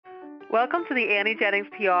Welcome to the Annie Jennings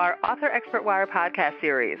PR Author Expert Wire podcast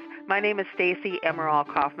series. My name is Stacey Emerald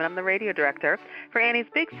Kaufman. I'm the radio director for Annie's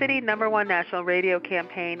Big City #1 national radio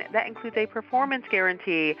campaign that includes a performance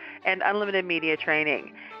guarantee and unlimited media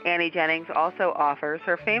training. Annie Jennings also offers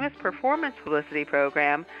her famous performance publicity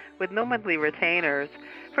program with no monthly retainers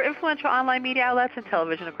for influential online media outlets and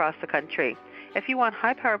television across the country. If you want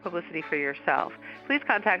high-power publicity for yourself, please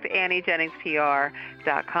contact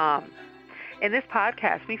AnnieJenningsPR.com. In this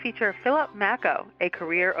podcast, we feature Philip Macko, a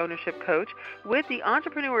career ownership coach with the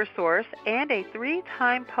Entrepreneur Source and a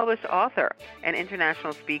 3-time published author and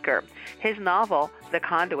international speaker. His novel, The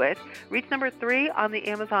Conduit, reached number 3 on the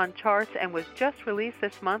Amazon charts and was just released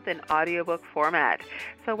this month in audiobook format.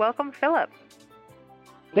 So welcome, Philip.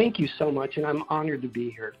 Thank you so much, and I'm honored to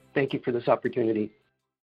be here. Thank you for this opportunity.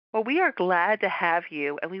 Well, we are glad to have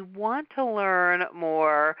you, and we want to learn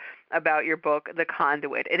more about your book, The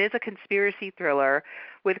Conduit. It is a conspiracy thriller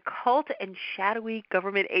with cult and shadowy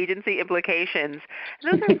government agency implications.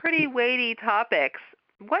 And those are pretty weighty topics.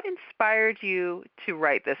 What inspired you to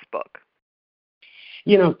write this book?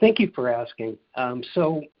 Thank you for asking.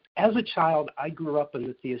 So as a child, I grew up in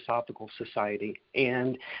the Theosophical Society,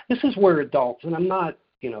 and this is where adults, and I'm not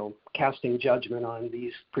casting judgment on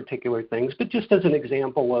these particular things, but just as an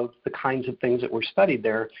example of the kinds of things that were studied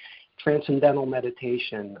there, transcendental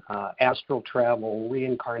meditation, astral travel,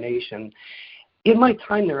 reincarnation. In my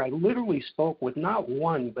time there, I literally spoke with not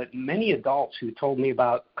one, but many adults who told me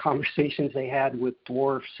about conversations they had with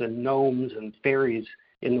dwarfs and gnomes and fairies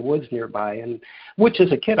in the woods nearby, and which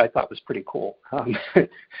as a kid I thought was pretty cool.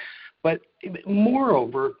 But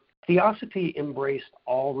moreover, Theosophy embraced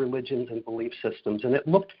all religions and belief systems, and it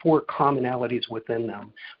looked for commonalities within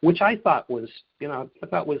them, which I thought was,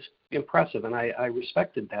 impressive, and I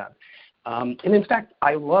respected that. And in fact,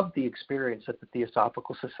 I loved the experience at the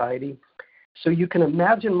Theosophical Society. So you can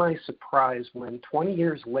imagine my surprise when 20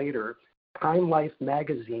 years later, Time Life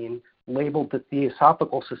magazine labeled the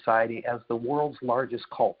Theosophical Society as the world's largest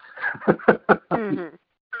cult. Mm-hmm.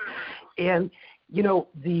 And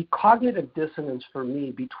the cognitive dissonance for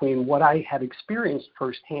me between what I had experienced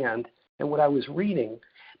firsthand and what I was reading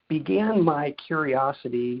began my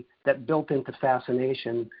curiosity that built into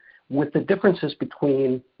fascination with the differences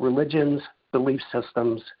between religions, belief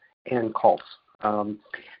systems, and cults.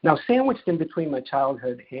 Now, sandwiched in between my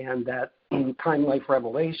childhood and that Time Life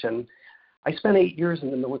revelation, I spent 8 years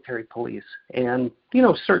in the military police and,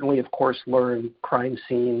 certainly, of course, learned crime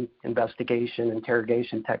scene investigation,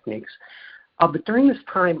 interrogation techniques. But during this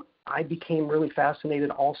time, I became really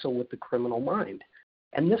fascinated also with the criminal mind.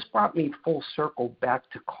 And this brought me full circle back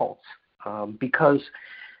to cults because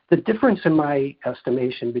the difference in my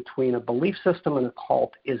estimation between a belief system and a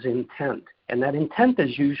cult is intent. And that intent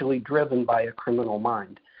is usually driven by a criminal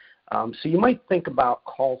mind. So you might think about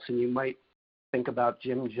cults and you might think about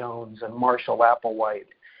Jim Jones and Marshall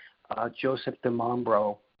Applewhite, Joseph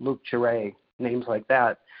DeMombro, Luke Jarre, names like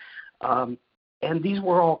that. And these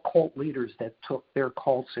were all cult leaders that took their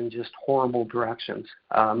cults in just horrible directions.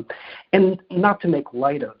 And not to make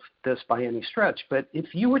light of this by any stretch, but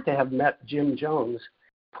if you were to have met Jim Jones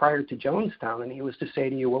prior to Jonestown and he was to say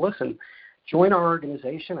to you, well, listen, join our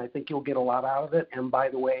organization. I think you'll get a lot out of it. And by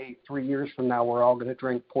the way, 3 years from now, we're all going to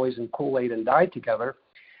drink poison Kool-Aid and die together.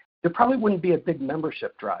 There probably wouldn't be a big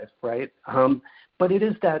membership drive, right? But it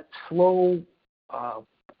is that slow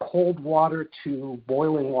cold water to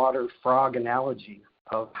boiling water frog analogy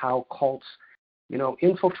of how cults,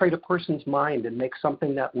 infiltrate a person's mind and make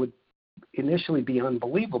something that would initially be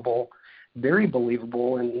unbelievable, very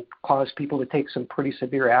believable, and cause people to take some pretty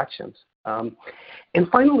severe actions. And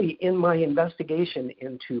finally, in my investigation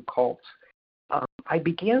into cults, I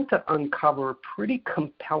began to uncover pretty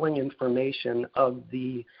compelling information of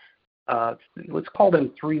the, let's call them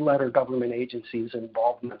 3-letter government agencies'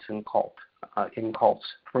 involvements in cults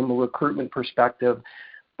from a recruitment perspective,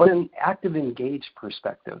 but an active, engaged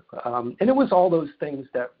perspective. And it was all those things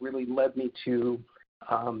that really led me to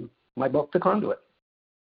my book, The Conduit.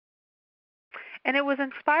 And it was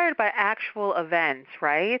inspired by actual events,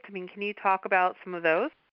 right? I mean, can you talk about some of those?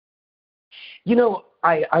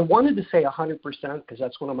 I wanted to say 100% because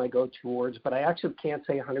that's one of my go-to words, but I actually can't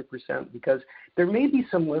say 100% because there may be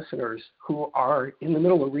some listeners who are in the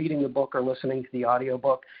middle of reading the book or listening to the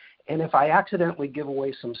audiobook, and if I accidentally give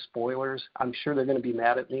away some spoilers, I'm sure they're going to be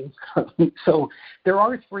mad at me. So there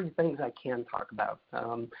are 3 things I can talk about.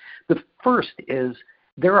 The first is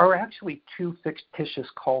there are actually 2 fictitious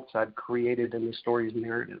cults I've created in the story's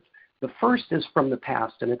narrative. The first is from the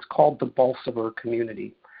past, and it's called the Bolsover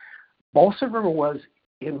community. Bolsover was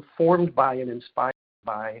informed by and inspired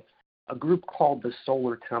by a group called the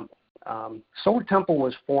Solar Temple. Solar Temple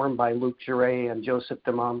was formed by Luc Jouret and Joseph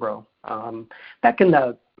DeMambro back in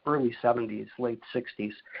the early 70s, late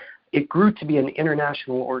 60s. It grew to be an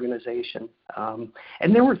international organization,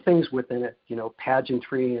 and there were things within it,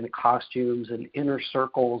 pageantry and costumes and inner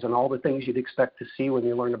circles and all the things you'd expect to see when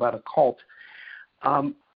you learn about a cult.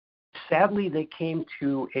 Sadly, they came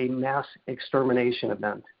to a mass extermination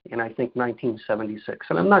event in, I think, 1976.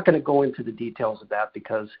 And I'm not going to go into the details of that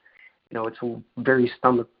because, it's a very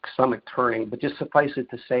stomach-turning. But just suffice it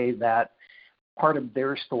to say that part of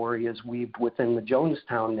their story is weaved within the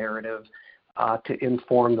Jonestown narrative to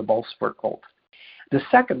inform the Boltzberg cult. The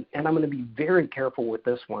second, and I'm going to be very careful with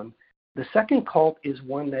this one, the second cult is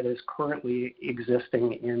one that is currently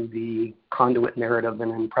existing in the Conduit narrative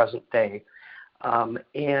and in present day.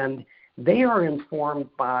 And they are informed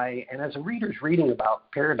by, and as a reader's reading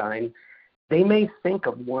about Paradigm, they may think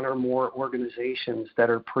of one or more organizations that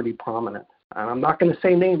are pretty prominent. I'm not going to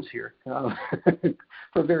say names here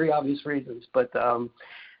for very obvious reasons, but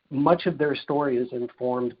much of their story is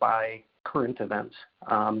informed by current events.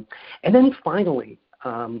 And then finally,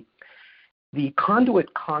 the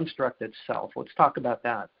Conduit construct itself, let's talk about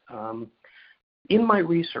that. In my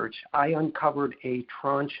research, I uncovered a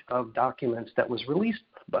tranche of documents that was released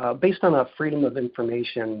based on a Freedom of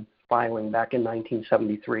Information filing back in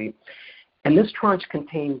 1973. And this tranche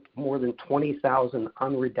contained more than 20,000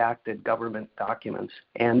 unredacted government documents.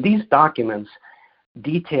 And these documents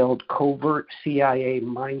detailed covert CIA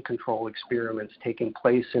mind control experiments taking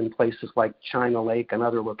place in places like China Lake and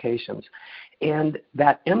other locations. And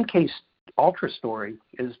that MK Ultra story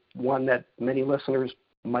is one that many listeners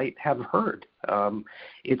might have heard.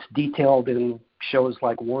 It's detailed in shows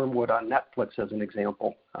like Wormwood on Netflix, as an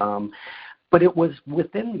example. But it was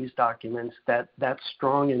within these documents that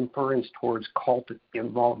strong inference towards cult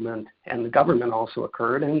involvement and the government also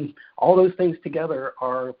occurred. And all those things together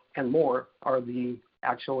and more are the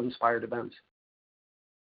actual inspired events.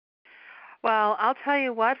 Well, I'll tell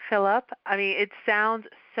you what, Philip, it sounds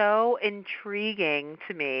so intriguing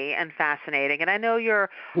to me and fascinating. And I know you're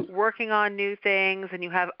working on new things and you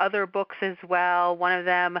have other books as well. One of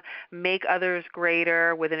them, Make Others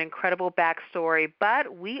Greater, with an incredible backstory.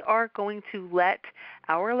 But we are going to let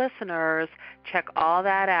our listeners check all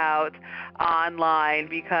that out online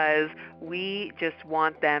because we just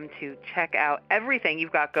want them to check out everything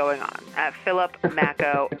you've got going on at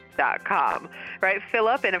philipmacko.com. Right,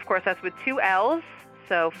 Philip, and of course that's with 2 L's.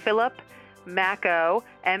 So Philip Macko,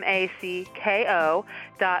 MACKO.com,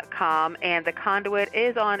 and The Conduit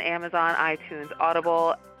is on Amazon, iTunes,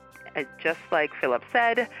 Audible, just like Philip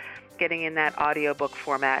said, getting in that audiobook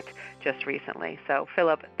format just recently. So,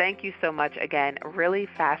 Philip, thank you so much again. Really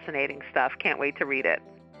fascinating stuff. Can't wait to read it.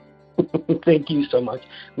 Thank you so much.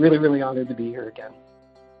 Really, really honored to be here again.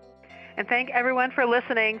 And thank everyone for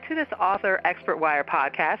listening to this Author Expert Wire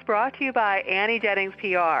podcast brought to you by Annie Jennings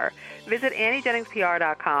PR. Visit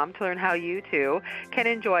AnnieJenningsPR.com to learn how you, too, can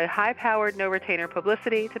enjoy high-powered, no-retainer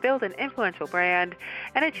publicity to build an influential brand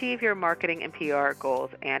and achieve your marketing and PR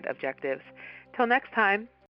goals and objectives. Till next time.